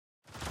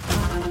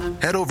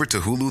Head over to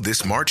Hulu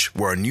this March,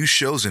 where our new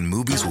shows and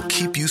movies will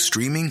keep you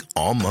streaming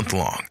all month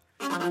long.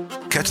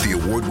 Catch the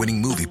award-winning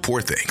movie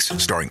Poor Things,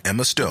 starring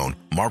Emma Stone,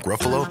 Mark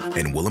Ruffalo,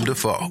 and Willem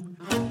Dafoe.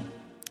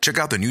 Check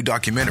out the new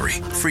documentary,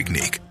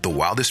 Freaknik, The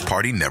Wildest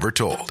Party Never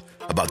Told,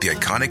 about the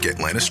iconic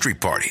Atlanta Street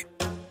Party.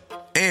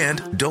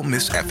 And don't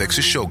miss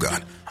FX's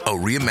Shogun, a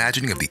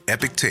reimagining of the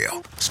epic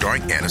tale,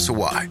 starring Anna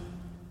Sawai.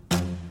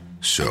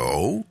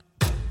 So,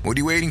 what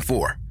are you waiting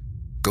for?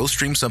 Go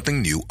stream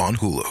something new on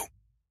Hulu.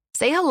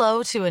 Say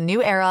hello to a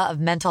new era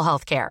of mental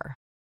health care.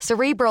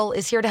 Cerebral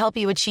is here to help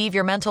you achieve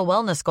your mental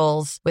wellness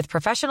goals with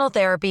professional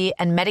therapy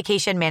and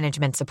medication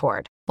management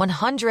support.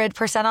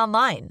 100%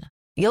 online.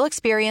 You'll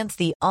experience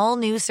the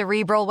all-new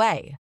Cerebral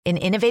Way, an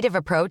innovative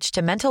approach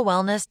to mental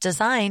wellness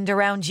designed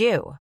around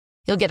you.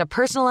 You'll get a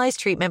personalized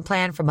treatment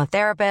plan from a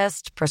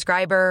therapist,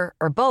 prescriber,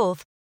 or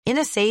both in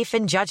a safe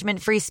and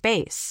judgment-free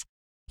space.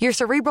 Your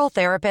Cerebral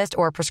therapist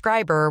or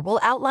prescriber will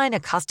outline a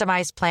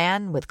customized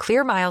plan with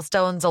clear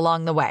milestones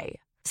along the way,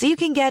 so you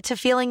can get to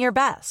feeling your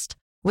best.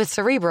 With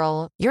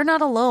Cerebral, you're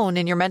not alone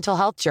in your mental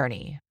health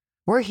journey.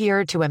 We're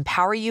here to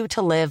empower you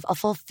to live a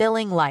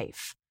fulfilling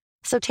life.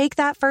 So take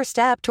that first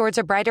step towards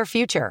a brighter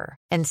future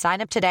and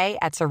sign up today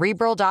at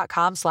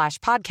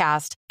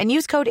Cerebral.com/podcast and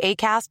use code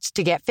ACAST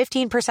to get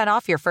 15%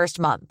 off your first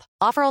month.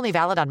 Offer only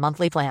valid on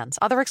monthly plans.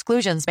 Other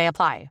exclusions may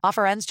apply.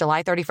 Offer ends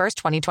July 31st,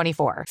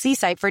 2024. See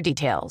site for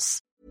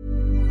details.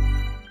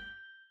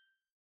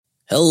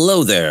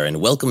 Hello there, and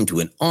welcome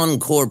to an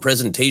encore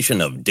presentation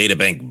of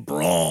DATABANK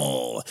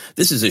BRAWL.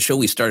 This is a show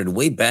we started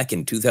way back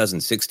in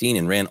 2016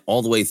 and ran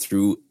all the way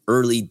through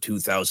early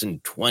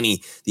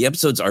 2020. The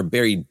episodes are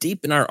buried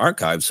deep in our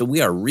archive, so we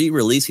are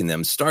re-releasing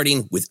them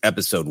starting with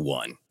episode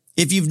 1.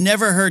 If you've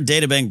never heard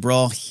DATABANK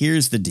BRAWL,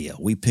 here's the deal.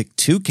 We pick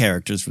two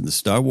characters from the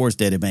Star Wars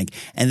DATABANK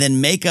and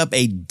then make up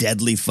a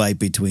deadly fight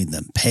between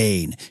them.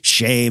 Pain,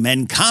 shame,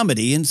 and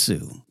comedy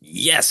ensue.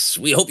 Yes,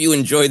 we hope you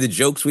enjoy the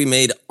jokes we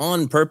made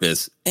on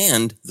purpose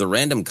and the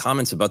random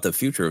comments about the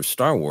future of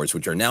Star Wars,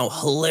 which are now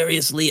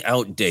hilariously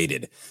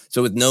outdated.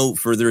 So with no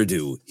further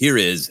ado, here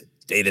is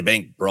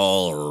DATABANK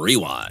BRAWL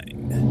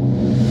Rewind.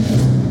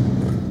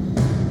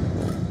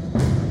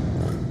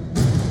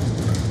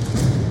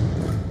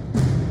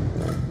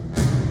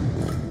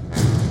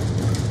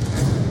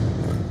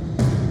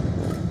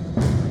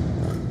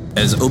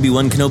 As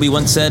Obi-Wan Kenobi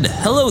once said,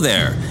 hello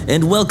there,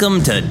 and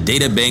welcome to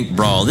DATABANK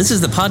BRAWL. This is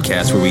the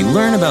podcast where we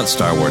learn about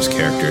Star Wars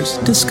characters,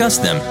 discuss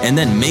them, and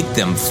then make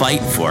them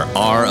fight for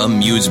our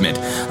amusement.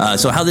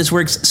 So how this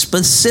works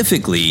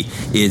specifically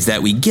is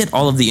that we get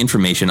all of the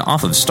information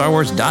off of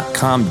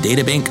StarWars.com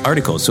DataBank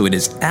articles, so it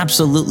is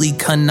absolutely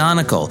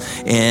canonical.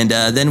 And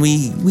then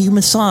we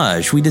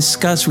massage, we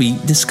discuss, we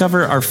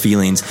discover our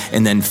feelings,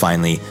 and then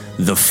finally,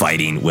 the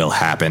fighting will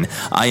happen.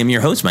 I am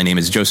your host. My name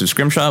is Joseph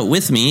Scrimshaw.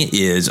 With me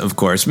is, of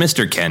course,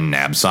 Mr. Ken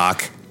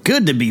Nabsock.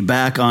 Good to be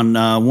back on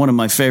one of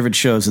my favorite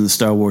shows in the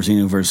Star Wars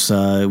universe.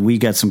 We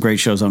got some great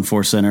shows on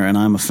Force Center, and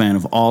I'm a fan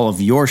of all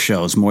of your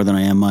shows more than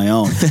I am my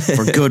own,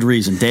 for good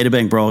reason.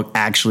 DATABANK BRAWL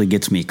actually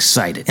gets me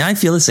excited. And I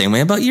feel the same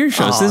way about your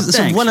shows.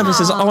 So one of us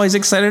is always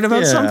excited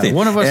about something.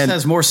 One of us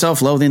has more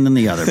self-loathing than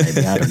the other,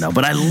 maybe. I don't know.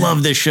 But I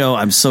love this show.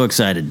 I'm so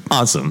excited.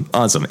 Awesome.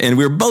 And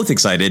we're both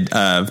excited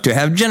to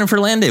have Jennifer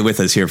Landay with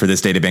us here for this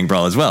DATABANK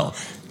BRAWL as well.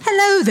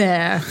 Hello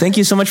there. Thank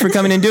you so much for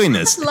coming and doing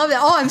this. Love it.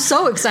 Oh, I'm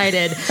so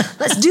excited.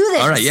 Let's do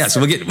this. All right, yeah, so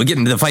we'll get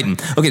into the fighting.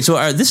 Okay,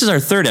 so this is our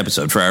third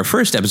episode. For our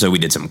first episode, we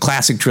did some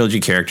classic trilogy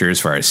characters.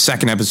 For our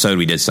second episode,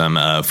 we did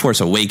some Force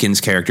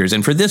Awakens characters.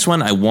 And for this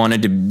one, I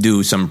wanted to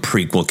do some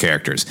prequel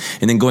characters.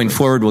 And then going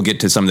forward, we'll get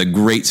to some of the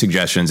great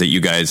suggestions that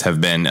you guys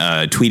have been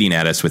tweeting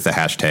at us with the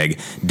hashtag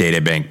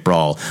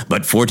DataBankBrawl.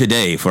 But for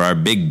today, for our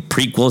big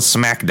prequel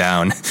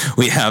smackdown,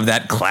 we have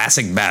that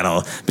classic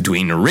battle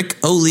between Rick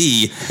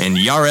Olie and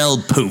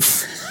Yarael Poof.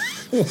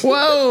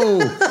 Whoa!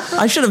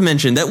 I should have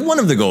mentioned that one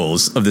of the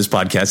goals of this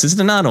podcast is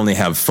to not only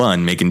have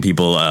fun making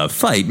people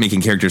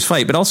making characters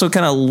fight, but also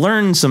kind of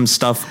learn some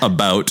stuff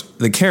about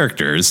the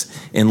characters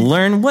and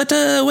learn what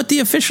the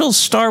official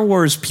Star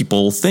Wars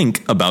people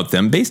think about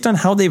them based on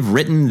how they've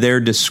written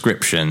their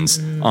descriptions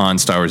on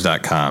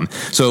StarWars.com.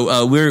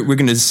 So we're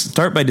going to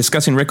start by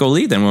discussing Rick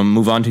Olie, then we'll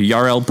move on to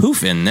Yarael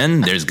Poof, and then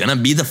there's going to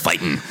be the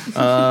fighting.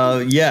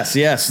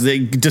 Yes.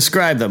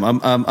 Describe them.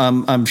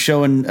 I'm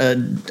showing.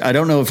 I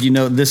don't know if you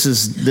know. This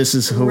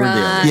is who we're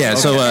dealing with. Yeah.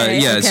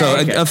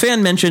 So a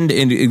fan mentioned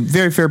in a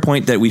very fair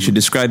point that we should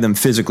describe them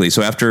physically.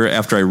 So after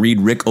I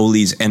read Rick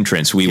Olie's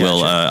entrance,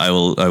 I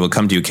will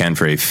come to you, Ken,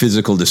 for a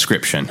physical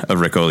description of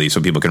Rick Olie so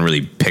people can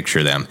really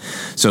picture them.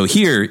 So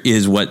here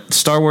is what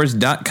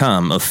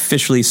StarWars.com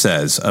officially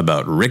says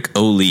about Rick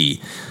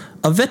Olie.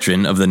 A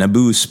veteran of the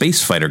Naboo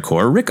Space Fighter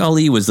Corps, Rick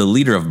Olie was the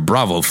leader of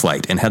Bravo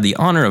Flight and had the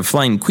honor of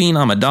flying Queen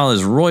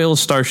Amidala's royal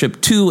starship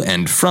to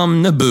and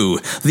from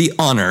Naboo. The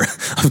honor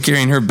of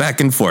carrying her back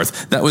and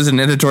forth. That was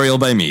an editorial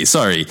by me.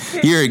 Sorry.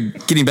 Here,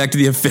 getting back to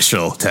the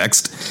official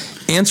text.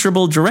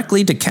 answerable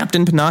directly to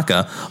Captain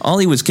Panaka,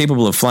 Olie was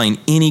capable of flying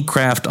any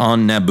craft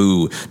on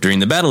Naboo. During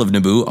the Battle of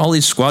Naboo,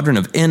 Olie's squadron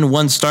of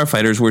N-1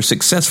 starfighters were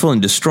successful in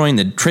destroying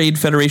the Trade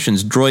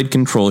Federation's droid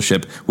control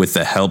ship with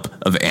the help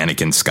of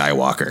Anakin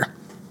Skywalker.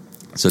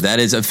 So that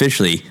is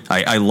officially,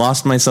 I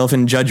lost myself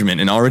in judgment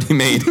and already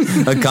made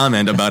a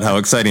comment about how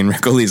exciting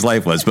Rick Olie's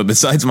life was. But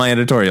besides my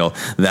editorial,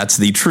 that's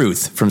the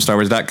truth from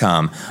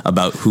StarWars.com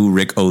about who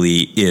Rick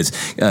Olie is.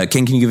 Ken,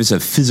 can you give us a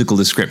physical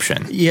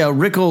description? Yeah,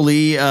 Rick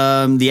Olie,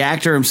 the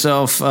actor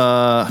himself,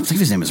 I think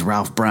his name is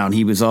Ralph Brown.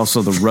 He was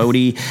also the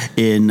roadie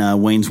in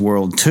Wayne's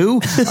World 2.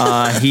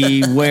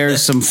 He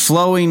wears some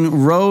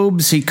flowing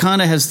robes. He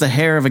kind of has the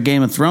hair of a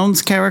Game of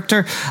Thrones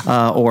character,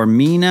 or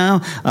me now.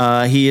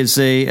 He is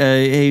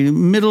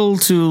a middle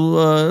to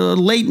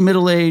late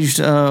middle-aged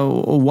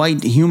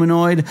white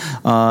humanoid,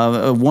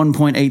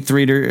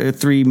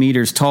 1.83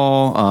 meters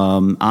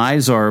tall.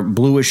 Eyes are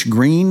bluish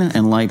green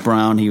and light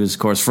brown. He was, of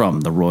course,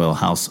 from the Royal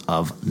House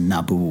of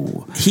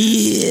Naboo.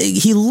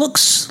 He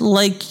looks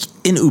like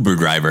an Uber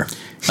driver.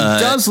 He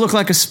does look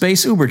like a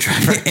space Uber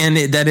driver. And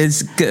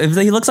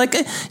he looks like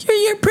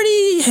you're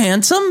pretty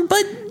handsome,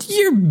 but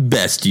your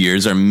best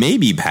years are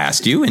maybe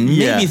past you, and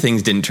maybe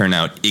things didn't turn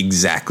out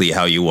exactly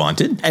how you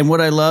wanted. And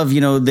what I love,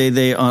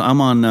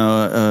 I'm on,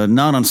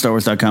 not on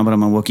StarWars.com, but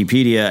I'm on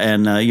Wikipedia,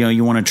 and,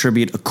 you want to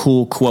attribute a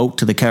cool quote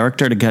to the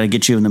character to kind of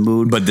get you in the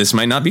mood. But this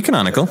might not be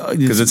canonical,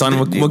 because it's on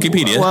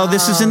Wikipedia. Well,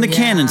 this is in the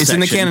canon section. It's in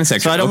the canon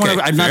section. So I don't want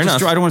to, I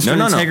don't want to destroy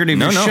the integrity of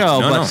your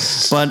show,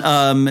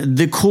 but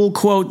the cool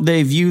quote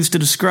they've used to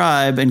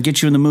describe and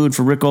get you in the mood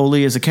for Rick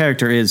Olie as a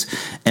character is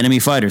enemy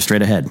fighter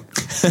straight ahead.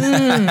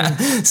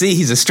 See,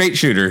 he's a straight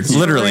shooter.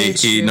 Literally,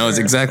 he knows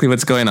exactly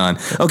what's going on.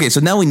 Okay, so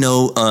now we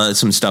know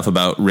some stuff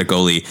about Rick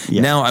Olie.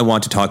 Yeah. Now I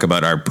want to talk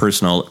about our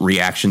personal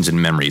reactions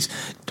and memories.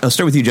 I'll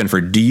start with you, Jennifer.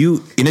 If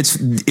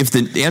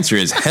the answer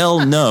is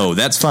hell no,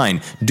 that's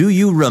fine. Do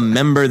you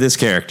remember this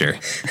character?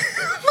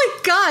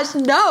 Gosh,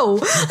 no.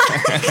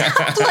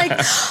 Like,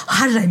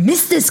 how did I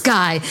miss this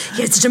guy?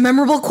 He had such a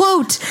memorable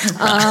quote.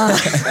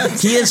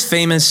 He is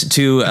famous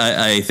to,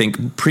 I think,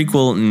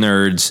 prequel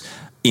nerds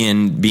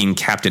in being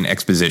Captain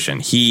Exposition.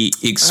 He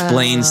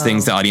explains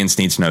things the audience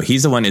needs to know.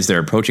 He's the one as they're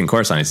approaching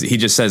Coruscant. He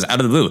just says out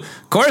of the blue,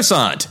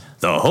 Coruscant,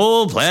 the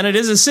whole planet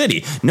is a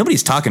city.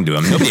 Nobody's talking to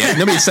him.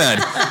 Nobody said,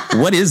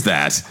 what is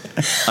that?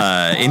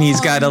 And he's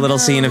got a little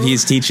scene of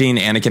he's teaching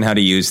Anakin how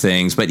to use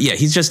things. But yeah,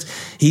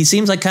 he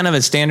seems like kind of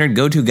a standard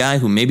go-to guy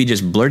who maybe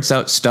just blurts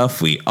out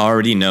stuff we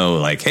already know.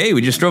 Like, hey,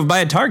 we just drove by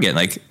a Target.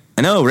 Like,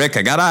 I know, Rick,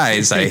 I got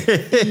eyes. I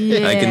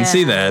can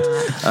see that.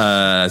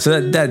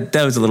 So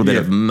that was a little bit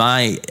of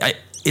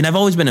and I've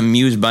always been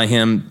amused by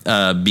him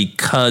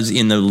because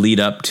in the lead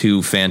up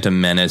to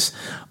Phantom Menace,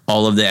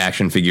 all of the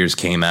action figures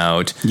came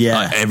out.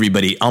 Yeah.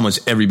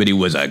 Almost everybody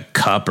was a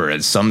cup or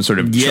at some sort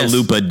of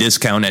chalupa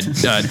discount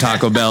at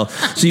Taco Bell.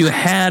 So you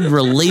had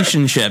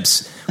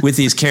relationships with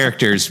these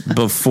characters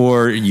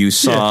before you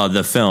saw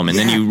the film. And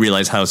then you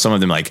realize how some of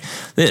them, like,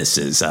 this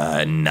is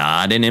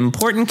not an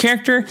important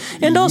character.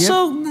 And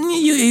also,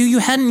 you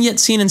hadn't yet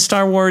seen in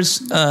Star Wars,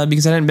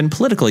 because it hadn't been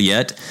political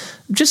yet,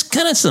 just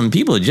kind of some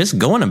people just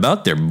going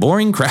about their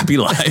boring, crappy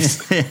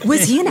lives.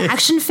 Was he an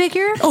action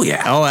figure? Oh,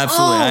 yeah. Oh,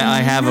 absolutely. I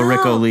have a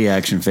Rick Olie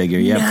action figure.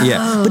 Yep. No.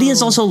 Yeah. But he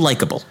is also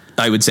likable,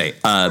 I would say.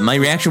 My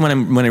reaction when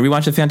I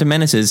rewatch The Phantom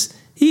Menace is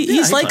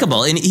he's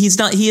likable, and he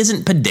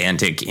isn't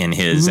pedantic in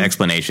his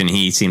explanation.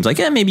 He seems like,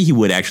 maybe he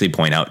would actually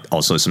point out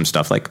also some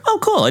stuff like, oh,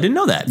 cool, I didn't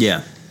know that.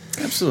 Yeah.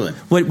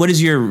 Absolutely. What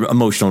is your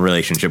emotional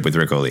relationship with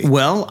Rick Olie?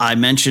 Well, I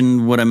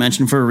mentioned what I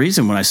mentioned for a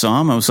reason. When I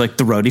saw him, I was like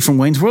the roadie from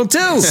Wayne's World 2.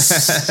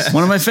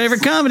 One of my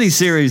favorite comedy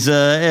series.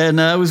 And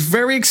I was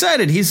very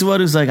excited. He's the one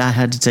who's like, I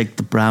had to take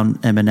the brown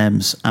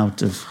M&Ms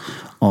out of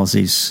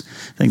Aussie's.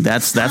 I think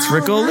that's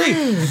Rick Olie.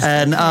 Right.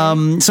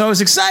 And so I was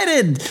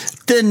excited.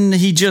 Then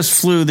he just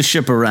flew the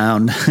ship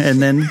around,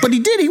 but he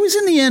did. He was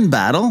in the end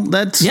battle.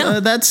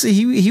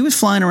 He was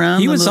flying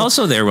around. He was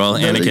also there while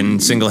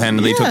Anakin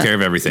single-handedly took care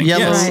of everything.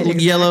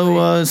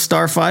 Yellow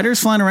starfighters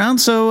flying around.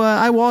 So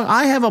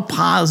I have a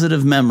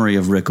positive memory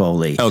of Rick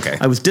Olie. Okay,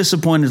 I was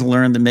disappointed to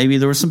learn that maybe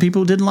there were some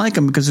people who didn't like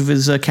him because of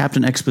his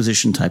Captain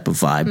Exposition type of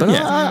vibe. But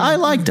I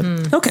liked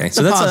him. Okay,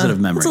 so that's a positive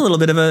memory. That's a little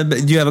bit of a.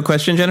 Do you have a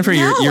question, Jennifer?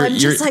 No, I'm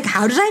just like,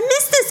 how did I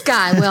miss this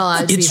guy?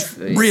 Well, it's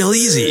real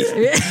easy.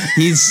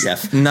 He's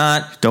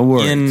not. Don't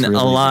worry. In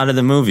a lot of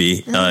the movie,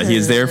 he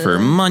is there for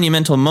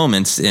monumental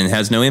moments and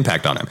has no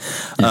impact on him.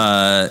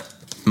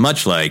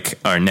 Much like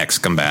our next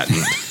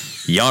combatant,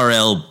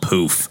 Yarael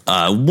Poof,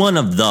 one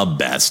of the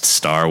best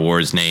Star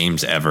Wars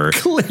names ever.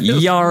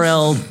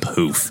 Yarael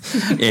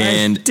Poof.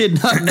 And I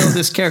did not know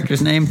this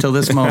character's name till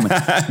this moment.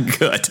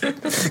 Good.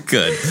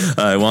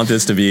 I want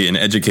this to be an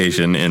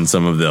education in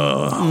some of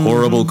the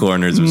horrible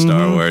corners of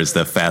Star Wars,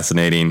 the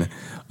fascinating,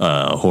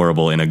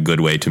 horrible in a good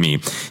way to me.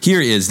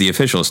 Here is the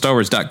official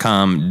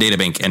StarWars.com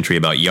databank entry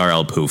about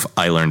Yarael Poof.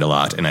 I learned a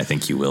lot, and I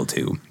think you will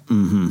too.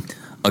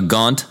 A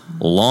gaunt,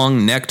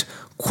 long-necked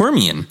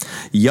Quirmian,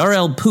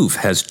 Yarael Poof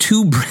has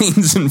 2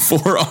 brains and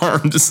 4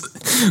 arms,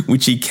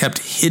 which he kept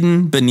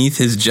hidden beneath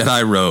his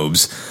Jedi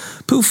robes.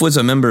 Poof was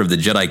a member of the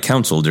Jedi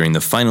Council during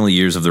the final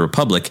years of the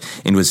Republic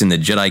and was in the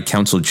Jedi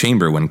Council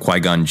chamber when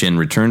Qui-Gon Jinn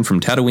returned from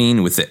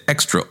Tatooine with the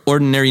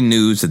extraordinary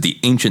news that the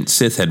ancient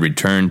Sith had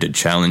returned to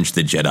challenge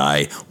the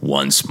Jedi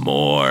once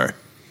more.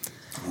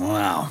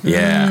 Wow.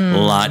 Yeah, a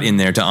lot in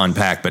there to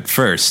unpack. But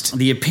first,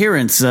 the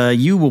appearance,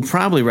 you will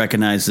probably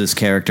recognize this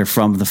character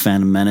from The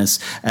Phantom Menace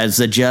as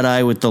the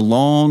Jedi with the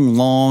long,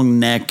 long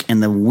neck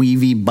and the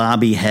weavy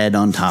bobby head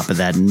on top of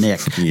that neck.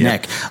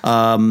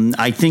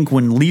 I think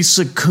when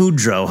Lisa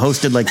Kudrow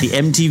hosted like the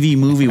MTV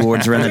Movie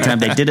Awards around that time,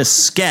 they did a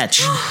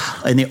sketch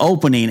in the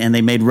opening and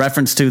they made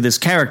reference to this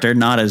character,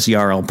 not as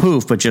Yarael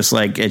Poof, but just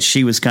like as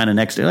she was kind of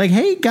next to like,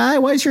 hey, guy,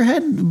 why is your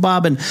head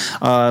bobbing?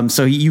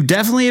 So you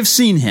definitely have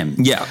seen him.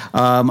 Yeah.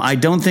 I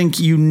don't think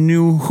you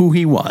knew who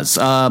he was.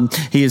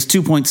 He is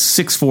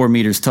 2.64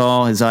 meters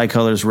tall. His eye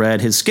color is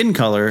red. His skin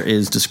color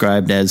is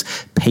described as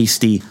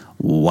pasty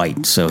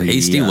white. So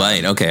pasty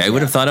white. Okay, I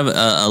would have thought of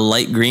a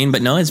light green,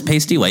 but no, it's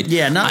pasty white.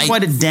 Yeah, not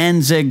quite a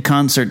Danzig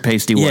concert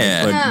pasty white.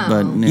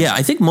 Yeah,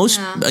 I think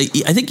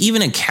I think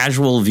even a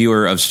casual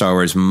viewer of Star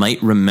Wars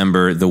might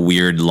remember the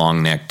weird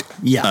long-necked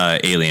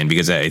alien,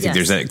 because I think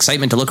there's that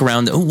excitement to look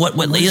around. Oh, what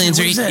aliens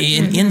are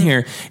in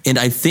here? And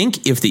I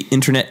think if the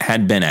internet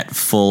had been at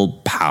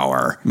full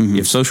power,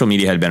 if social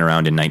media had been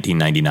around in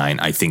 1999,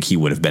 I think he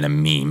would have been a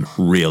meme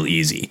real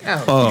easy.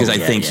 Because I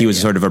think he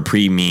was sort of a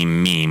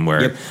pre-meme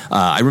where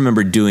I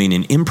remember doing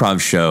an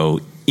improv show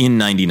in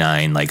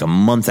 99, like a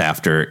month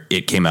after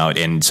it came out,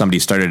 and somebody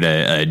started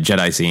a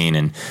Jedi scene,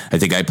 and I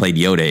think I played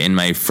Yoda, and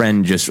my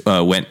friend just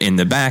went in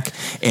the back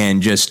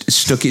and just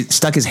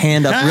stuck his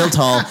hand up real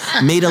tall,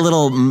 made a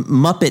little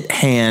Muppet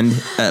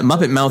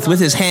mouth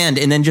with his hand,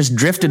 and then just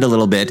drifted a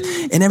little bit,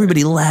 and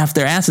everybody laughed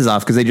their asses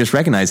off because they just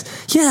recognized,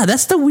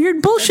 that's the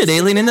weird bullshit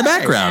alien in the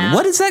background. Yeah.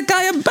 What is that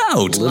guy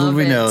about? Little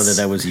we know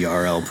that was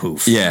Yarael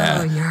Poof.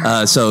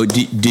 Yeah. So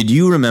did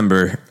you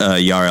remember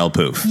Yarael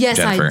Poof? Yes,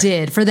 Jennifer? I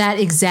did. For that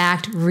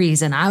exact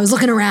reason. I was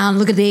looking around,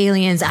 look at the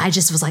aliens. I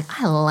just was like,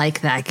 I like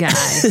that guy.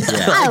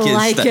 I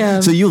like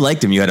him. So you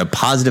liked him. You had a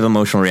positive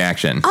emotional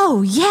reaction.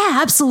 Oh, yeah,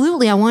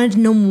 absolutely. I wanted to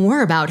know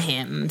more about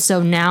him.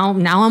 So now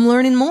I'm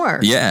learning more.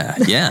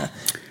 Yeah.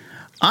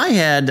 I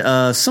had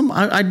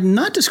I'd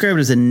not describe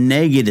it as a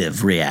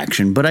negative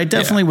reaction, but I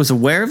definitely was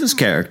aware of his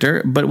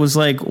character, but it was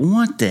like,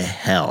 what the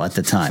hell at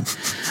the time?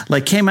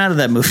 Like, came out of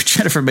that movie,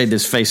 Jennifer made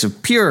this face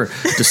of pure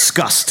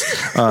disgust.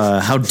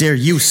 How dare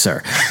you,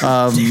 sir? It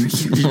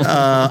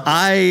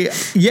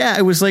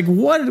was like,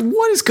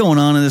 what is going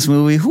on in this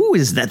movie? Who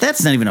is that?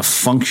 That's not even a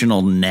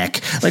functional neck.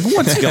 Like,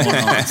 what's going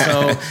on?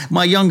 So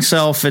my young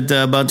self at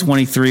about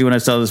 23 when I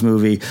saw this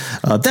movie,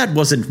 that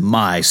wasn't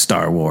my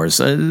Star Wars.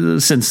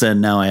 Since then,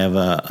 now I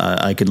have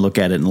I could look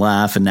at it and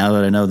laugh, and now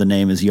that I know the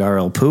name is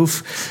Yarael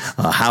Poof,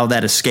 how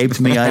that escaped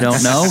me, I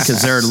don't know,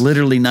 because there are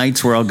literally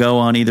nights where I'll go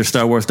on either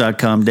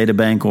StarWars.com,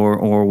 DataBank, or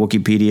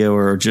Wikipedia,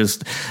 or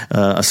just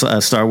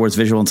a Star Wars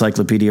visual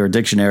encyclopedia or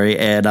dictionary,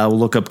 and I'll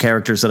look up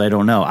characters that I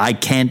don't know. I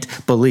can't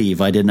believe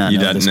I did not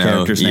know this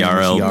character's name is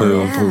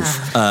Yarael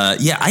Poof.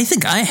 I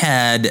think I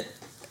had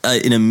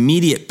an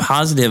immediate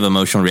positive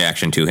emotional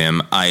reaction to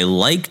him. I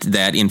liked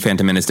that in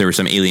Phantom Menace there were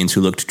some aliens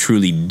who looked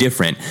truly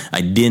different.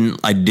 I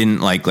didn't like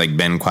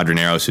Ben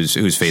Quadraneros,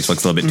 whose face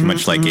looks a little bit too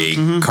much like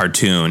a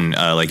cartoon,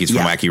 like he's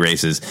from Wacky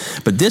Races.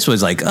 But this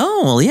was like,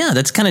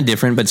 that's kind of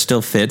different, but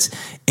still fits.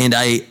 And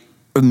I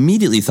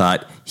immediately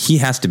thought, he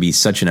has to be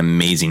such an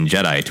amazing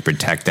Jedi to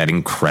protect that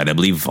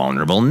incredibly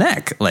vulnerable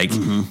neck. Like,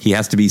 he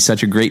has to be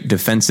such a great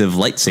defensive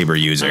lightsaber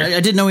user. I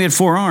didn't know he had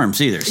 4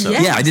 arms either. So.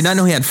 Yes. Yeah, I did not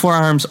know he had 4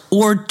 arms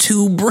or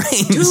 2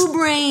 brains.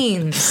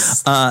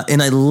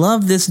 And I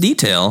love this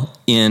detail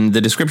in the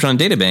description on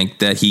DataBank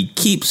that he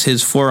keeps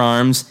his 4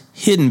 arms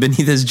hidden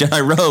beneath his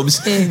Jedi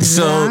robes.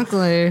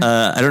 Exactly. So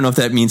I don't know if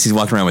that means he's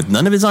walking around with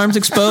none of his arms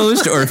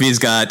exposed, or if he's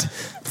got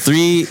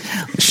 3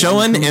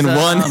 showing and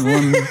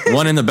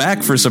one in the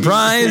back for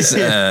surprise.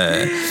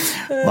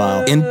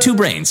 Wow. And 2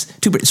 brains.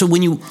 So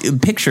when you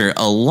picture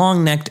a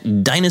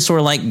long-necked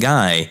dinosaur-like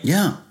guy,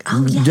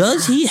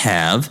 does he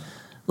have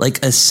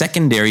like a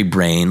secondary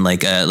brain,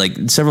 like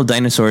several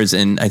dinosaurs,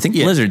 and I think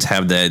lizards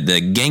have the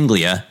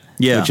ganglia,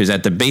 which is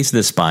at the base of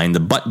the spine,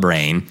 the butt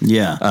brain.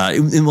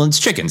 Well, it's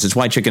chickens. It's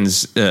why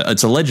chickens.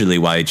 It's allegedly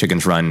why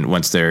chickens run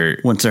once their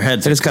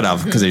heads is cut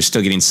off, because they're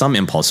still getting some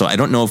impulse. So I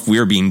don't know if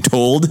we're being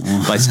told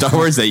by Star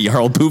Wars that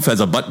Yarael Poof has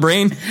a butt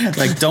brain.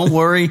 Like, don't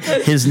worry,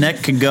 his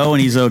neck can go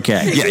and he's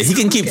okay. Yeah, he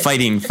can keep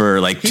fighting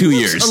for like 2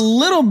 years. A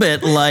little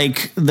bit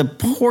like the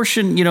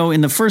portion,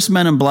 in the first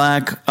Men in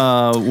Black,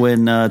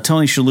 when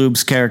Tony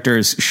Shalhoub's character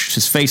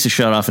his face is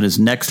shut off and his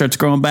neck starts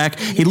growing back.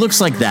 He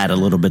looks like that a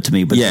little bit to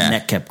me, but the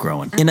neck kept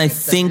growing. And I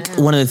think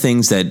one of the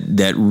things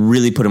that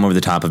really put him over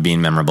the top of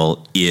being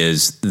memorable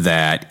is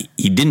that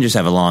he didn't just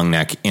have a long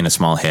neck and a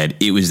small head.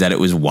 It was that it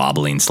was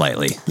wobbling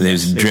slightly. It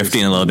was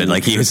drifting a little bit,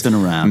 like he was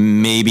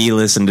around. Maybe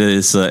listen to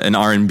this an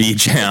R&B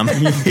jam.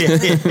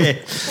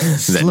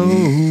 Slow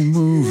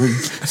moving,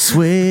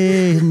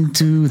 swaying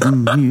to the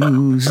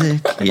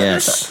music.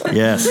 Yes.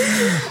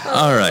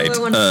 All right.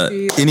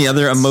 Any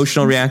other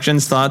emotional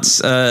reactions, thoughts,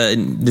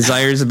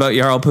 desires about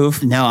Yarael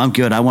Poof? No, I'm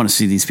good. I want to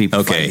see these people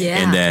Okay, fight.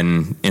 Yeah.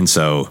 and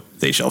so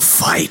they shall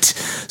fight.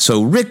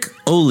 So Rick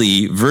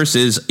Olie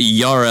versus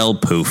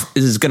Yarael Poof.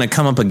 This is going to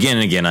come up again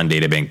and again on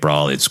DataBank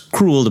Brawl. It's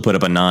cruel to put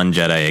up a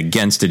non-Jedi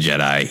against a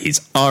Jedi.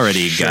 He's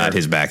already got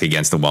his back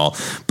against the wall.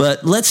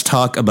 But let's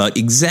talk about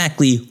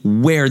exactly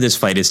where this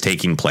fight is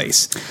taking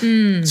place.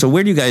 So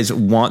where do you guys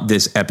want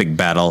this epic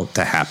battle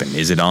to happen?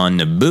 Is it on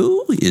Naboo?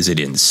 Is it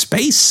in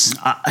space?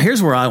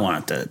 Here's where I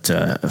want it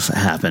to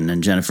happen,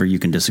 and Jennifer, you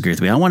can disagree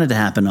with me. I want it to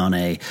happen on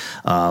a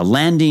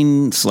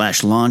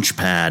landing/launch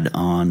pad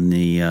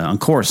on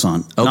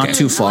Coruscant, not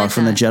too far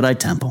from the Jedi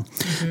Temple.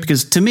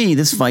 Because to me,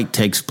 this fight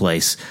takes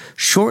place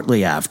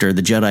shortly after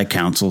the Jedi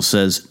Council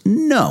says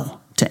no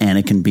to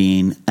Anakin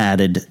being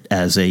added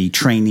as a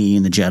trainee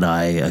in the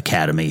Jedi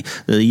Academy,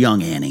 the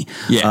young Annie.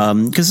 Yeah.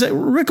 Because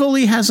Rick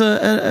Olie has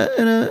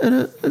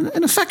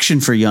an affection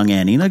for young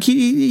Annie. Like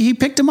he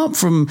picked him up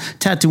from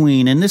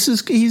Tatooine, and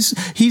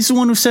he's the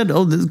one who said,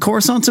 "Oh, the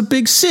Coruscant's a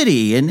big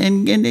city," and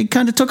it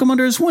kind of took him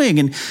under his wing.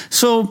 And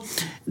so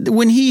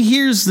when he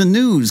hears the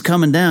news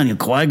coming down,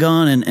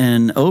 Qui-Gon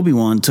and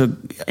Obi-Wan took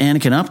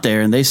Anakin up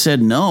there, and they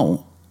said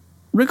no.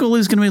 Rick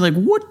Olie's going to be like,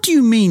 what do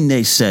you mean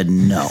they said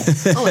no?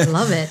 Oh, I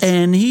love it.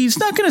 And he's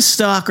not going to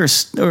stalk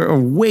or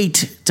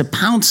wait to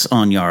pounce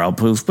on Yarael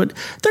Poof, but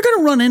they're going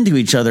to run into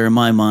each other, in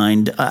my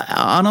mind,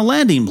 on a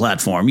landing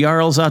platform.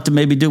 Yarl's out to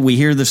maybe we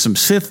hear there's some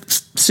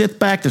Sith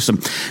back. There's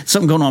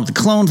something going on with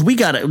the clones.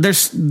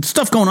 There's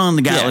stuff going on in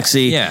the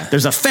galaxy. Yeah.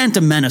 There's a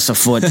Phantom Menace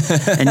afoot,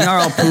 and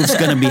Yarael Poof's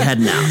going to be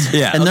heading out.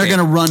 Yeah, and they're going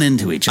to run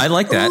into each other. I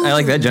like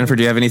that. Jennifer,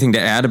 do you have anything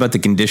to add about the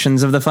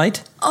conditions of the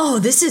fight? Oh,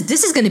 this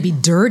is going to be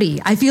dirty.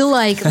 I feel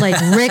like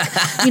Rick,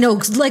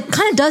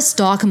 kind of does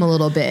stalk him a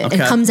little bit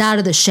and comes out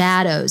of the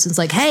shadows. It's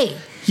like, hey,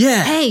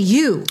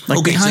 you.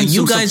 Like behind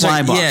some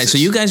supply boxes. So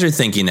you guys are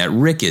thinking that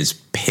Rick is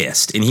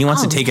pissed and he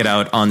wants to take it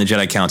out on the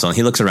Jedi Council, and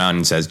he looks around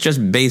and says,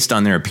 just based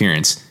on their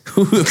appearance,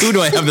 who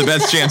do I have the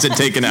best chance at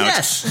taking out?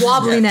 Yes.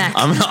 Wobbly neck.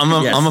 I'm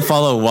gonna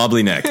follow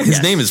Wobbly Neck.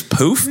 His name is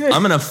Poof.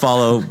 I'm gonna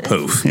follow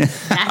Poof.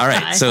 All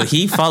right, so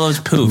he follows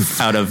Poof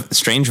out of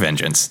Strange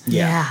Vengeance.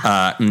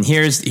 Yeah. And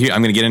here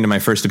I'm gonna get into my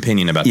first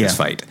opinion about this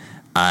fight.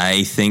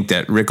 I think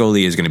that Rick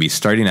Olie is going to be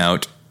starting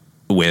out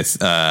with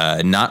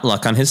not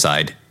luck on his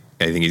side.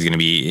 I think he's going to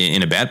be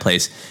in a bad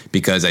place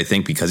because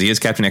he is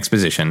Captain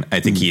Exposition, I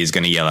think he is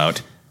going to yell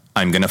out,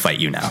 "I'm going to fight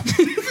you now."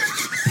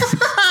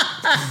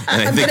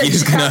 And I think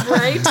he's going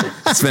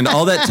to spend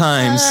all that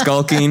time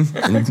skulking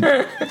and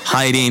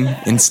hiding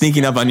and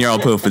sneaking up on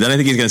Yarael Poof. But then I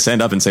think he's going to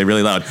stand up and say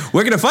really loud,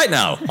 "We're going to fight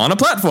now on a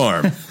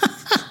platform."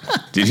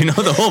 Did you know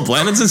the whole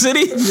planet's a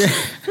city?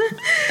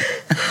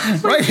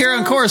 Right here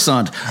on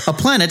Coruscant, a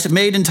planet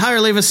made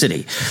entirely of a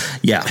city.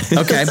 Yeah.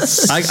 Okay.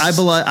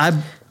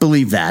 I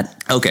believe that.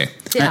 Okay.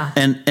 Yeah.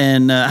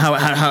 And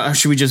how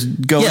should we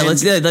just go? Yeah,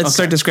 let's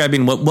start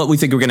describing what we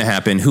think are going to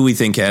happen, who we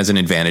think has an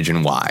advantage,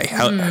 and why.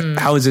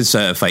 How is this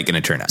fight going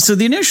to turn out? So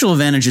the initial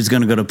advantage is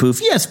going to go to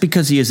Poof. Yes,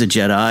 because he is a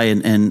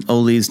Jedi, and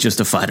Olie's just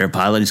a fighter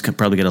pilot. He's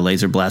probably got a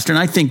laser blaster. And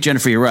I think,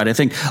 Jennifer, you're right. I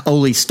think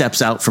Olie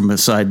steps out from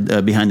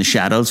beside behind the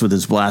shadows with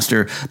his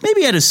blaster,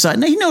 maybe at his side.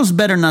 Now, he knows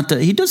better not to.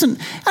 He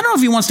doesn't. I don't know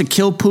if he wants to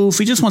kill Poof.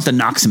 He just wants to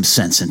knock some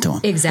sense into him.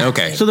 Exactly.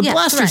 Okay. So the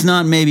blaster's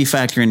not maybe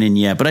factoring in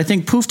yet, but I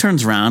think Poof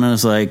turns around and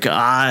is like,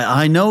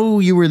 I know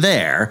you were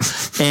there,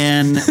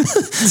 and like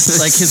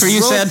for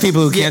you sad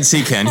people who can't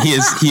see Ken, he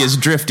is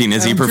drifting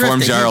as he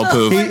performs Yarael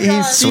Poof.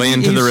 He's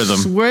swaying to the rhythm.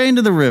 Swaying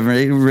to the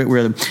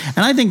rhythm.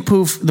 And I think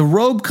Poof, the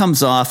robe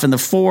comes off and the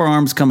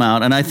forearms come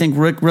out, and I think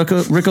Rick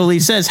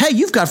Olie says, "Hey,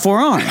 you've got 4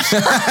 arms."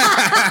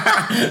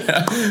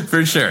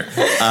 For sure.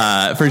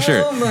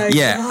 Oh my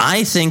God.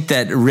 I think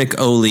that Rick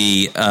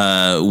Olie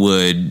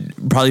would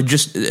probably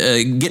just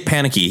get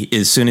panicky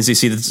as soon as he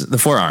sees the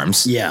 4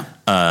 arms. Yeah.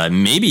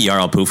 Maybe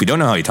Yarael Poof, we don't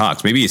know how he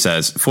talks. Maybe he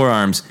says 4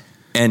 arms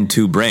and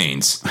 2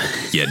 brains,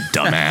 you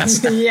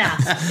dumbass.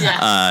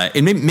 Yeah.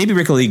 And maybe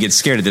Rick Olie gets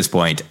scared at this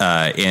point.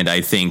 And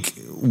I think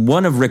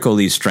one of Rick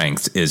Olie's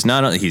strengths is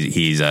not only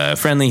he's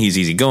friendly, he's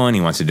easygoing,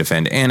 he wants to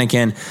defend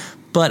Anakin,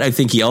 but I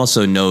think he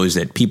also knows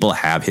that people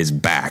have his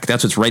back.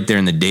 That's what's right there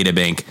in the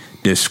DataBank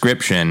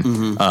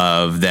description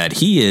of that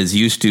he is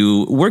used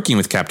to working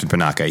with Captain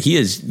Panaka. He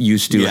is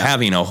used to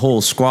having a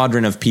whole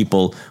squadron of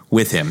people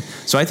with him.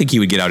 So I think he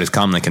would get out his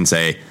comlink and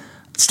say,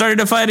 "Started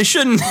a fight I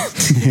shouldn't.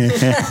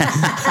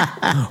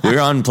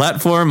 We're on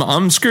platform.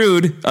 I'm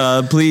screwed.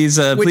 Please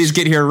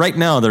get here right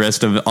now." The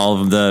rest of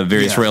all of the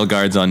various royal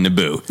guards on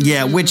Naboo.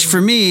 Yeah, which for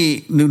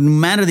me, no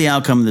matter the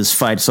outcome of this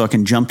fight, so I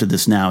can jump to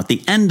this now. At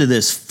the end of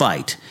this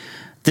fight,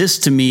 this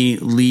to me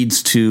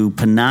leads to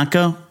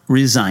Panaka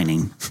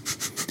resigning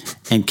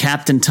and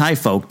Captain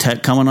Typhoke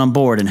coming on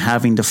board and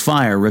having to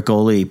fire Rick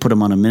Olie, put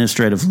him on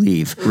administrative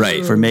leave,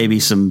 right, for maybe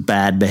some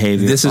bad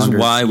behavior. This is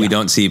why we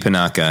don't see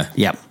Panaka.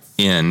 Yep.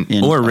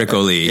 Or Rick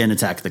Olie in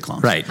Attack of the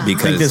Clones, right?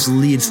 Because I think this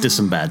leads to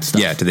some bad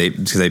stuff. Yeah,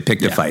 because they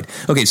picked a fight.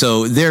 Okay,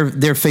 so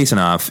they're facing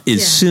off.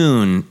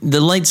 Soon the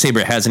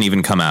lightsaber hasn't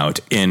even come out,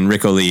 and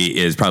Rick Olie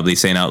is probably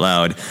saying out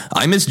loud,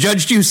 "I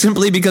misjudged you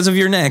simply because of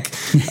your neck."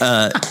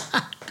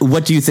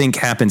 What do you think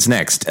happens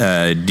next?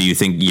 Do you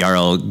think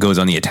Yarael goes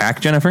on the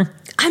attack, Jennifer?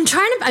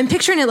 I'm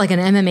picturing it like an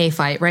MMA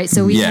fight, right?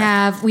 So we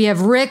have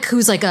Rick,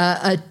 who's like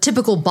a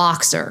typical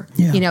boxer.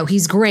 Yeah. You know,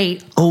 he's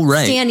great.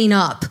 Standing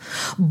up.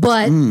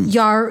 But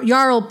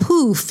Yarael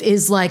Poof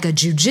is like a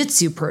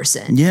jujitsu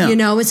person. Yeah. You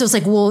know, and so it's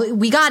like, well,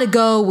 we got to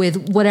go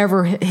with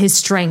whatever his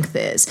strength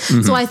is.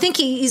 Mm-hmm. So I think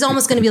he's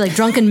almost going to be like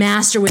Drunken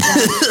Master with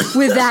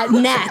that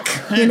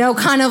neck, you know,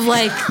 kind of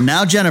like.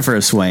 Now Jennifer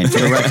is swaying for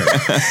the record.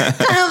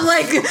 Kind of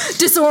like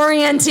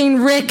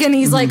disorienting Rick, and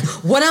he's like,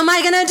 what am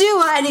I going to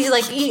do? And he's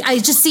like, I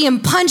just see him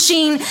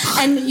punching,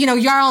 and you know,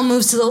 Yarael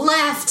moves to the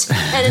left,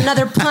 and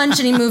another punch,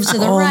 and he moves to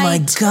the right. Oh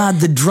my God,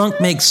 the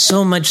drunk makes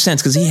so much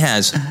sense because he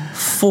has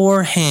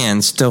 4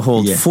 hands to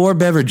hold 4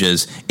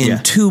 beverages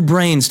and 2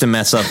 brains to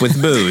mess up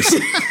with booze.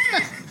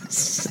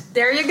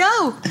 There you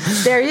go.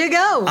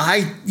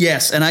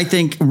 Yes, and I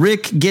think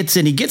Rick gets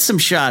in. He gets some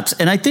shots,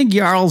 and I think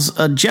Yarl's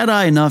a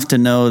Jedi enough to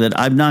know that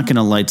I'm not going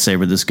to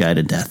lightsaber this guy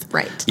to death.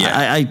 Right.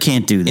 Yeah. I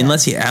can't do that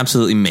unless he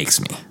absolutely makes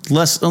me.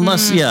 Unless,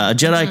 a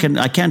Jedi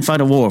I can't fight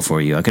a war for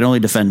you. I can only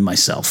defend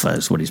myself.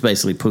 Is what he's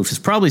basically Poof is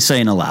probably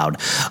saying aloud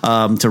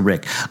to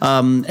Rick.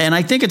 And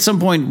I think at some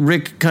point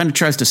Rick kind of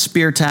tries to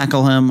spear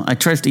tackle him.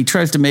 He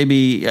tries to maybe.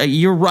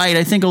 You're right.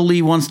 I think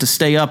Olie wants to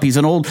stay up. He's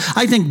an old.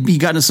 I think he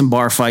got into some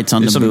bar fights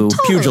on Naboo.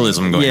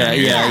 Pugilism going on.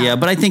 Yeah.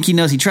 But I think he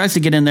knows. He tries to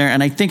get in there,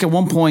 and I think at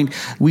one point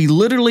we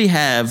literally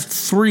have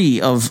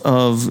 3 of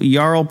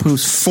Yarael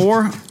Poof's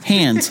 4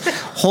 hands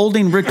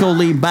holding Rick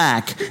Olie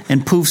back,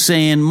 and Poof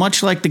saying,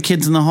 much like the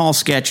Kids in the Hall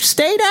sketch,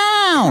 "Stay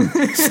down,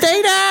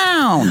 stay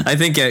down." I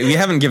think we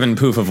haven't given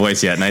Poof a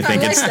voice yet, and I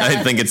think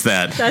it's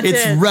that.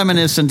 It's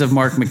reminiscent of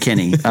Mark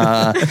McKinney.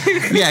 I don't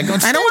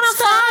want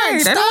to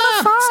fight. Stay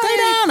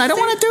down. I don't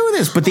want to do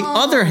this. But the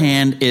other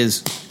hand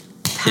is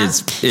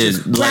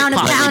Ground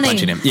and pounding.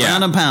 Punching him.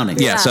 Ground and pounding.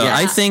 Yeah. So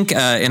I think,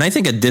 and I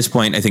think at this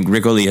point, I think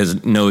Rick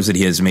Olie knows that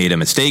he has made a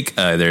mistake.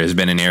 There has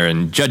been an error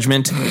in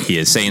judgment. He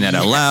is saying that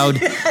out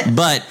loud,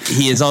 but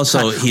he is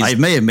also. I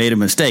may have made a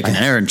mistake, an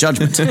error in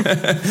judgment.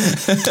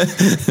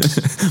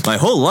 My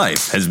whole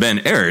life has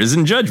been errors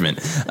in judgment.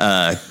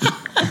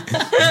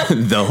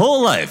 The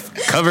whole life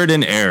covered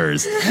in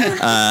errors.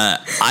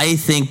 I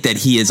think that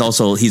he's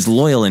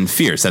loyal and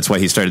fierce. That's why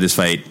he started this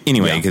fight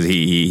anyway, because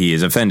he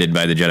is offended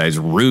by the Jedi's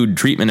rude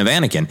treatment of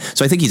Anakin.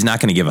 So I think he's not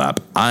going to give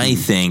up. I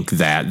think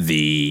that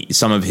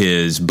some of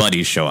his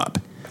buddies show up.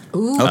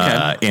 Ooh.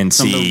 Okay. And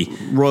see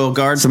Royal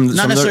Guards,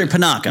 not necessarily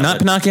Panaka, not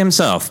Panaka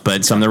himself,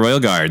 but some of the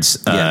Royal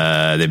Guards.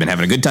 They've been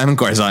having a good time in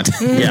Coruscant.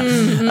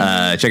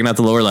 Checking out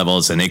the lower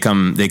levels, and they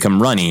come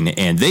running,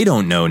 and they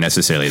don't know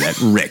necessarily that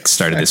Rick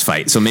started this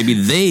fight. So maybe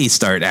they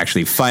start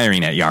actually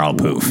firing at Yarael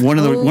Poof. One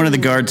of the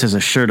guards has a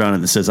shirt on it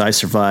that says, "I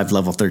survived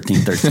level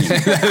 1313."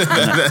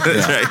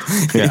 That's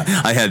right.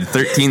 Yeah. I had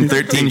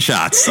 1313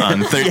 shots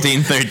on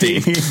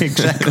 1313.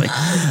 Exactly.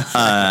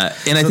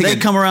 And I think they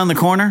come around the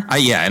corner.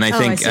 I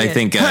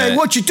think. Hey,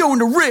 what you doing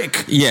to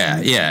Rick? Yeah,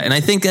 and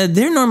I think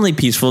they're normally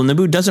peaceful.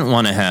 Naboo doesn't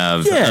want to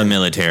have a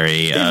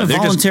military. They're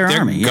volunteer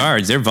army.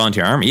 Guards. They're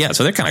volunteer army. Yeah,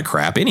 so they're kind of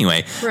crap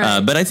anyway. Right.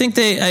 But I think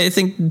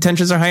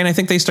tensions are high, and I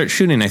think they start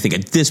shooting. I think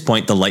at this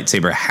point the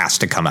lightsaber has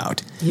to come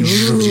out.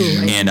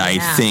 And I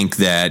think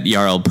that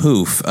Yarael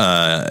Poof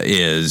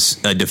is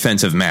a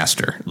defensive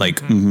master,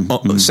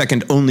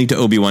 second only to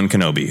Obi-Wan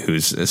Kenobi,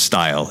 whose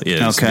style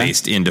is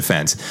based in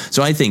defense.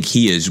 So I think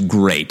he is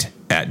great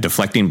at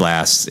deflecting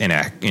blasts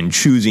and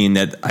choosing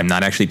that I'm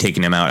not actually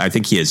taking him out. I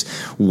think he is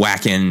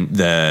whacking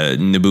the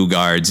Naboo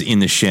guards in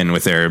the shin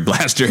with their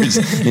blasters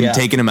and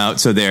taking them out.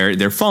 So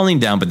they're falling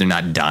down, but they're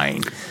not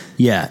dying.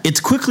 Yeah, it's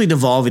quickly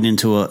devolving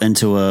into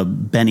a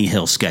Benny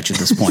Hill sketch at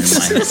this point in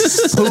my head.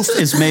 Poof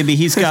is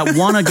he's got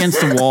one against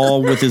the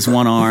wall with his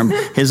one arm.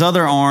 His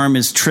other arm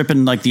is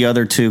tripping like the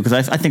other two,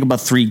 because I think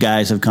about 3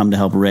 guys have come to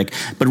help Rick.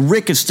 But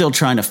Rick is still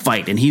trying to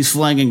fight, and he's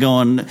flying and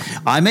going,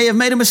 I may have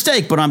made a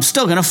mistake, but I'm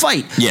still going to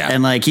fight. Yeah.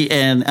 And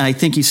I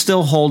think he's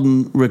still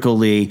holding Rick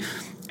Olie.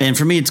 And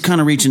for me, it's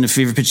kind of reaching the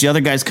fever pitch. The other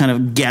guys kind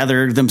of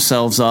gather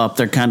themselves up.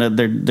 They're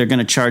going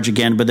to charge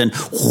again, but then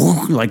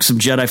like some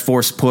Jedi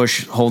Force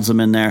push holds them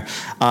in there.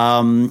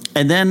 And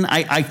then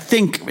I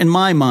think in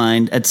my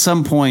mind, at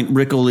some point,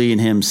 Rick Olie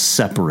and him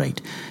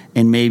separate,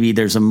 and maybe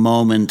there's a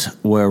moment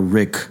where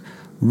Rick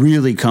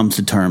really comes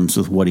to terms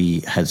with what he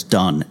has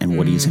done and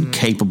what he's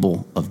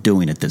incapable of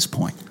doing at this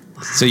point.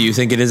 So you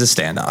think it is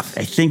a standoff?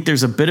 I think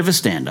there's a bit of a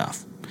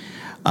standoff,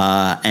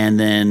 and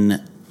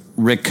then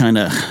Rick kind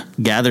of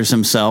gathers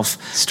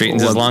himself,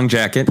 straightens his long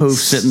jacket. Poof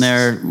sitting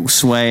there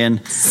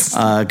swaying,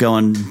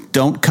 going,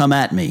 "Don't come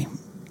at me,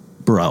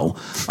 bro.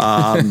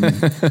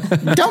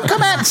 Don't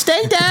come at.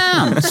 Stay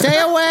down. Stay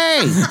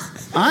away."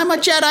 I'm a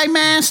Jedi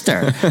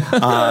Master.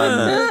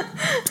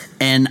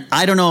 And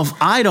I don't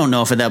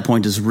know if at that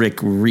point does Rick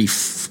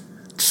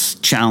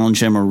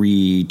challenge him or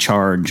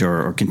recharge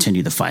or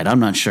continue the fight. I'm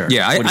not sure.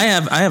 Yeah, I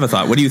have a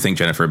thought. What do you think,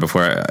 Jennifer?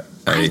 Before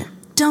I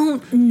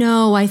don't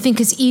know. I think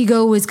his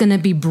ego is going to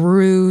be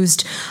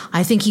bruised.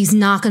 I think he's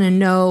not going to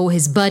know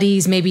his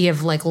buddies maybe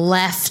have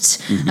left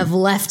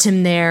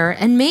him there.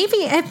 And maybe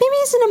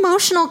he's an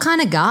emotional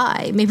kind of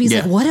guy. Maybe he's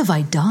like, what have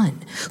I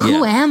done?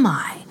 Who am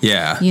I?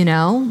 Yeah.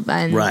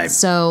 And right.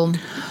 So...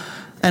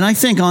 And I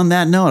think on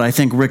that note, I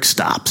think Rick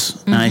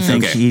stops. And I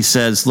think he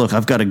says, look,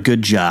 I've got a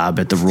good job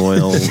at the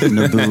Royal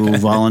Naboo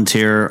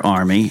Volunteer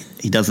Army.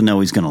 He doesn't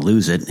know he's going to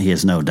lose it. He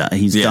has no doubt.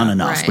 He's done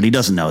enough, but he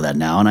doesn't know that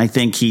now. And I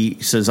think he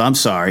says, I'm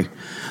sorry.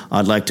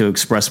 I'd like to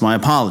express my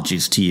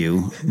apologies to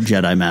you,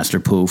 Jedi Master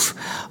Poof,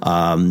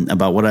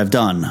 about what I've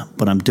done.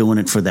 But I'm doing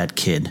it for that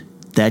kid.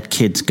 That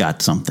kid's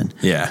got something.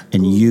 Yeah.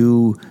 And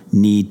you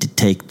need to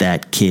take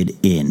that kid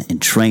in and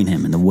train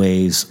him in the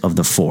ways of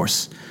the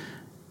Force.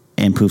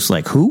 And Poof's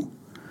like, who?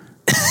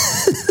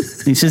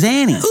 He says,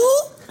 Annie. Who?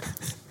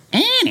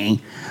 Annie?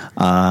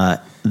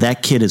 That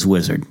kid is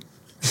Wizard.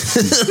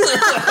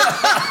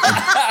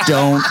 I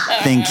don't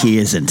think he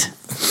isn't.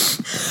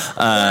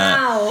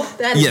 Wow.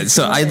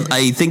 So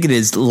I think it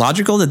is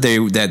logical that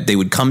they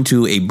would come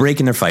to a break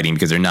in their fighting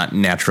because they're not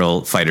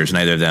natural fighters.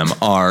 Neither of them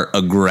are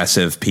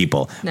aggressive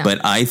people. No.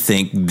 But I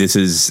think this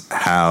is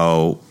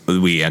how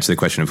we answer the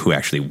question of who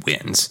actually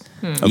wins,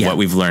 of what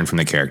we've learned from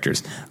the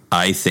characters.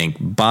 I think,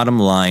 bottom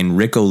line,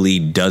 Rick Olie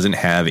doesn't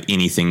have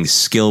anything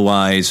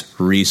skill-wise,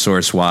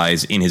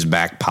 resource-wise in his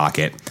back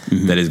pocket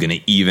that is going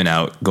to even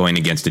out going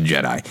against a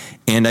Jedi.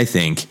 And I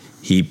think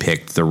he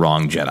picked the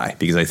wrong Jedi,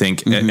 because I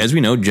think, as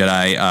we know,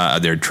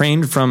 Jedi, they're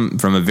trained from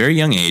a very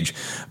young age,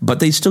 but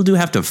they still do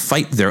have to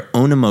fight their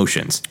own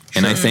emotions.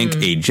 And I think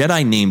a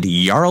Jedi named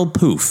Yarael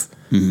Poof,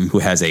 who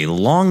has a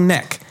long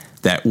neck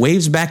that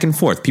waves back and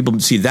forth, people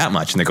see that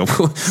much and they go,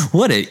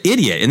 what an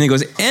idiot. And then he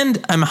goes,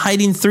 and I'm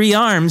hiding 3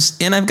 arms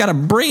and I've got a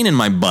brain in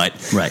my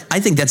butt. Right. I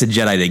think that's a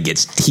Jedi that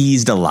gets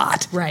teased a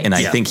lot. Right. And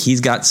I think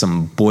he's got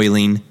some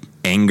boiling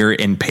anger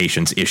and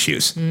patience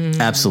issues.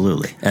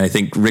 Absolutely. And I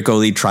think Rick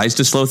Olie tries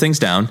to slow things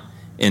down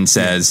and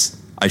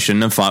says, I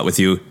shouldn't have fought with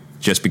you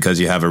just because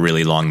you have a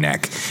really long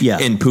neck. Yeah.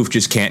 And Poof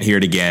just can't hear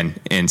it again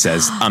and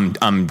says, I'm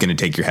going to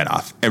take your head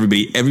off.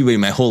 Everybody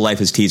my whole life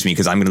has teased me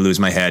because I'm going to lose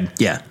my head.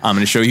 Yeah. I'm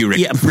going to show you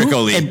Rick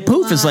Olie. And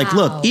Poof is like,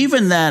 look,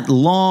 even that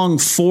long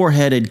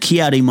four-headed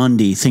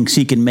Ki-Adi-Mundi thinks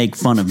he can make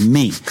fun of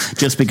me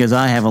just because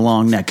I have a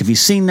long neck. Have you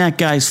seen that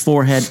guy's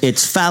forehead?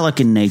 It's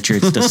phallic in nature.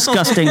 It's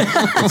disgusting.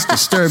 It's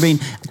disturbing.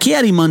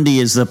 Ki-Adi-Mundi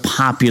is the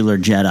popular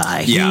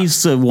Jedi. Yeah.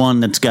 He's the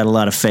one that's got a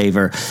lot of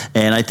favor.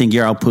 And I think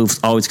Yarael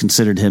Poof always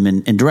considered him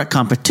in direct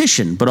competition,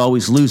 but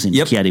always losing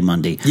to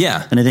Ki-Adi-Mundi.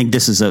 Yeah. And I think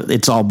this is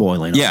it's all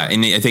boiling. Yeah,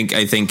 and I think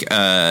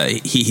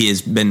he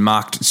has been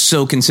mocked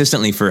so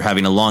consistently for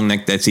having a long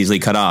neck that's easily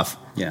cut off.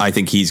 Yeah. I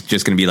think he's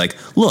just going to be like,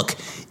 look,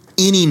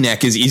 any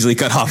neck is easily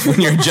cut off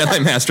when you're a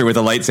Jedi Master with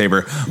a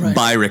lightsaber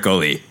by Rick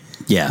Olie.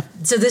 Yeah.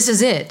 So this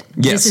is it.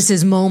 Yes. This is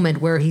his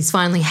moment where he's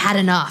finally had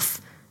enough.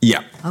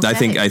 Yeah,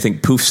 okay. I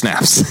think Poof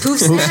snaps. Poof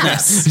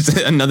snaps.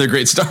 Another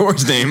great Star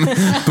Wars name.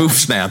 Poof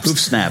snaps. Poof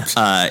snaps.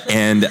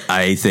 And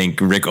I think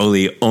Rick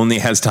Olie only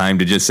has time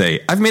to just say,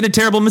 "I've made a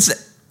terrible mistake,"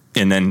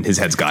 and then his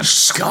head's gone.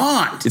 It's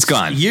gone. It's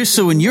gone.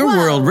 So in your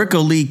world, Rick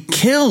Olie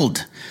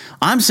killed.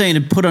 I'm saying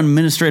to put on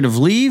administrative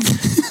leave.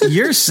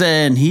 You're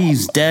saying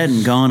he's dead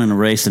and gone and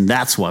erased, and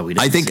that's why we.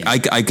 I think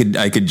I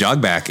could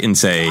jog back and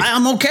say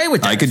I'm okay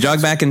with that. I could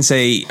jog back and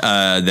say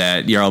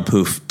that Yarael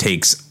Poof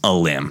takes a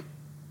limb.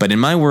 But in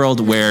my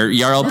world where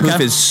Yarael Poof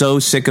is so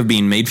sick of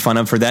being made fun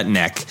of for that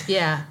neck,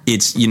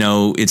 it's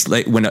it's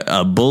like when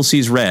a bull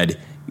sees red,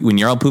 when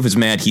Yarael Poof is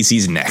mad, he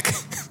sees neck.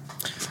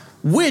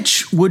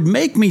 Which would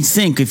make me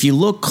think, if you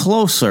look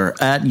closer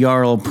at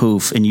Yarael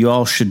Poof, and you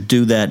all should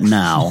do that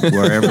now,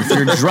 wherever if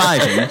you're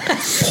driving,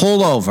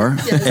 pull over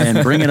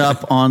and bring it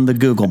up on the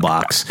Google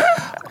box.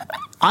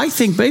 I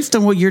think based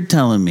on what you're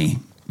telling me,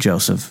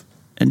 Joseph,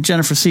 and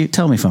Jennifer,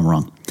 tell me if I'm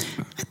wrong,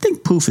 I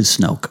think Poof is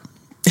Snoke.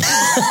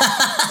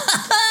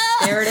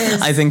 There it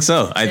is. I think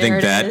so. I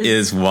think that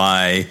is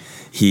why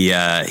he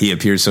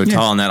appears so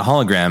tall in that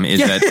hologram,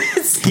 is that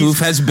Poof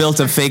has built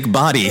a fake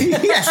body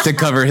to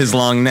cover his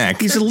long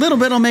neck. He's a little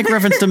bit, I'll make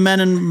reference to Men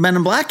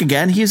in Black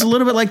again, he's a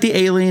little bit like the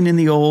alien in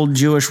the old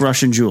Jewish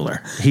Russian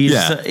jeweler. He's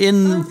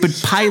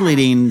but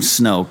piloting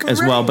Snoke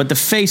as well, but the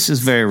face is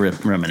very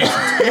reminiscent.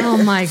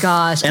 Oh my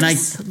gosh. And I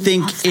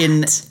think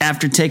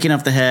after taking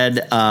off the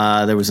head,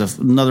 there was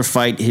another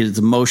fight, his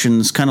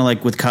emotions, kind of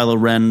like with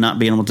Kylo Ren not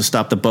being able to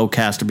stop the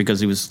bowcaster because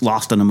he was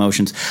lost in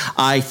emotions.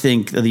 I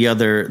think the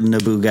other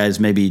Naboo guys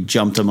maybe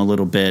jumped him a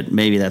little bit.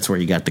 Maybe that's where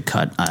you got the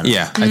cut. I don't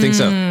know. I think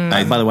so.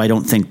 By the way, I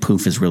don't think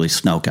Poof is really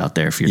Snoke out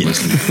there if you're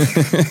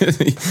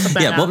listening.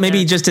 Well,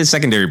 maybe just his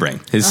secondary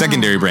brain. His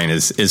secondary brain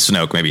is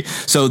Snoke, maybe.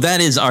 So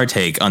that is our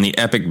take on the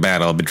epic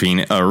battle between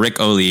Rick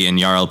Olie and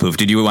Yarael Poof.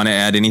 Did you want to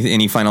add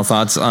any final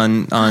thoughts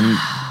on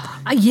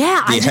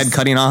The head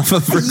cutting off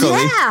of Rick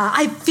Olie? Yeah,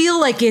 I feel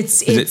like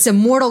it's a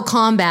Mortal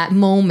Kombat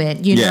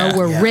moment,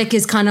 where Rick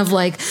is kind of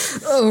like,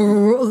 finish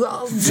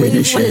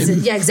him. What is it?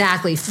 Yeah,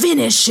 exactly.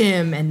 Finish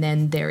him. And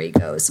then there he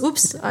goes.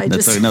 Oops.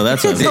 That's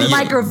the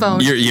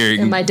microphone. You're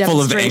in my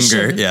full of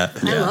anger. Yeah.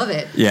 I love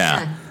it.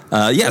 Yeah.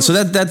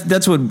 So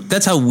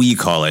that's how we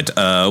call it.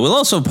 We'll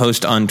also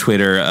post on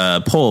Twitter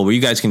a poll where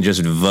you guys can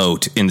just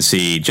vote and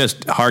see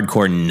just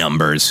hardcore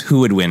numbers.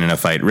 Who would win in a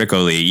fight? Rick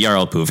Olie,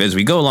 Yarael, Poof. As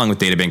we go along with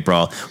DataBank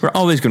Brawl, we're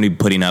always going to be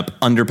putting up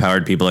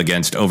underpowered people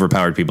against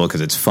overpowered people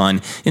because it's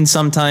fun. And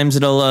sometimes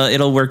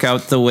it'll work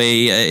out the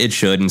way it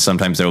should, and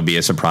sometimes there will be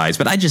a surprise.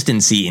 But I just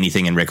didn't see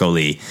anything in Rick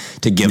Olie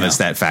to give us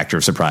that factor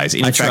of surprise.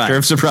 Any factor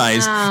of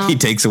surprise he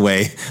takes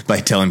away by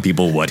telling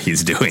people what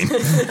he's doing.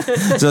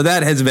 So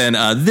that has been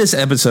this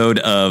episode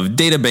of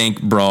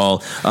DataBank Brawl.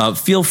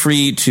 Feel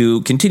free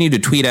to continue to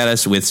tweet at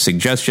us with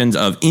suggestions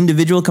of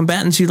individual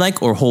combatants you'd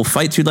like or whole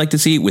fights you'd like to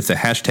see with the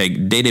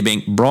hashtag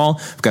DataBank Brawl.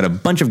 We've got a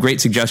bunch of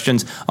great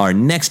suggestions. Our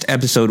next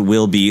episode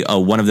will be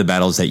one of the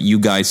battles that you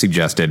guys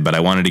suggested, but I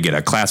wanted to get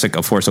a classic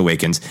of Force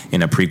Awakens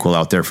and a prequel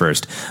out there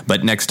first.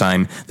 But next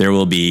time, there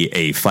will be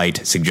a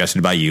fight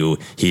suggested by you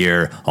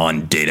here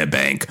on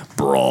DataBank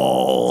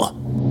Brawl.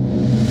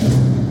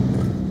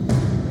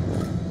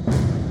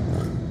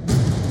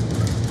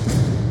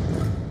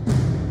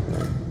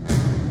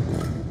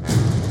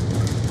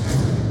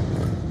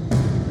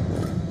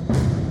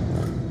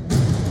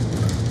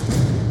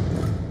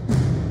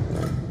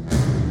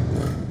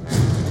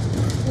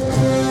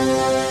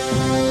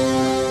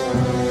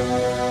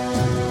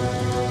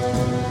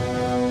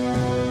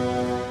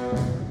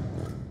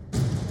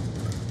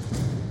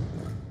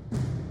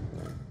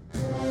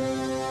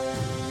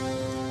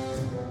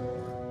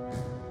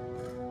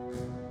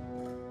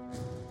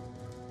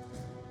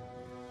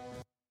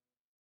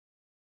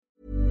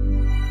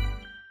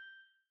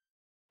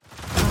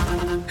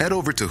 Head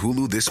over to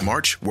Hulu this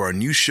March, where our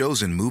new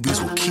shows and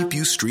movies will keep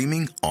you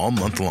streaming all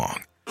month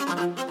long.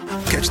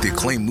 Catch the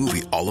acclaimed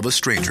movie All of Us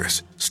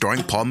Strangers,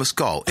 starring Paul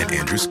Mescal and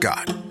Andrew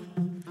Scott.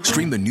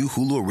 Stream the new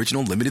Hulu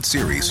original limited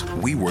series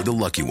We Were the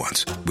Lucky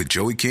Ones with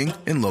Joey King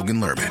and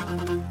Logan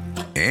Lerman.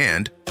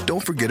 And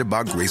don't forget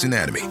about Grey's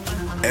Anatomy.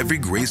 Every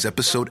Grey's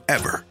episode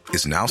ever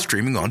is now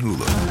streaming on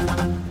Hulu.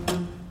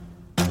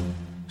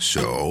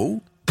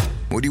 So,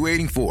 what are you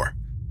waiting for?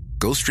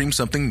 Go stream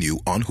something new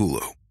on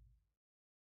Hulu.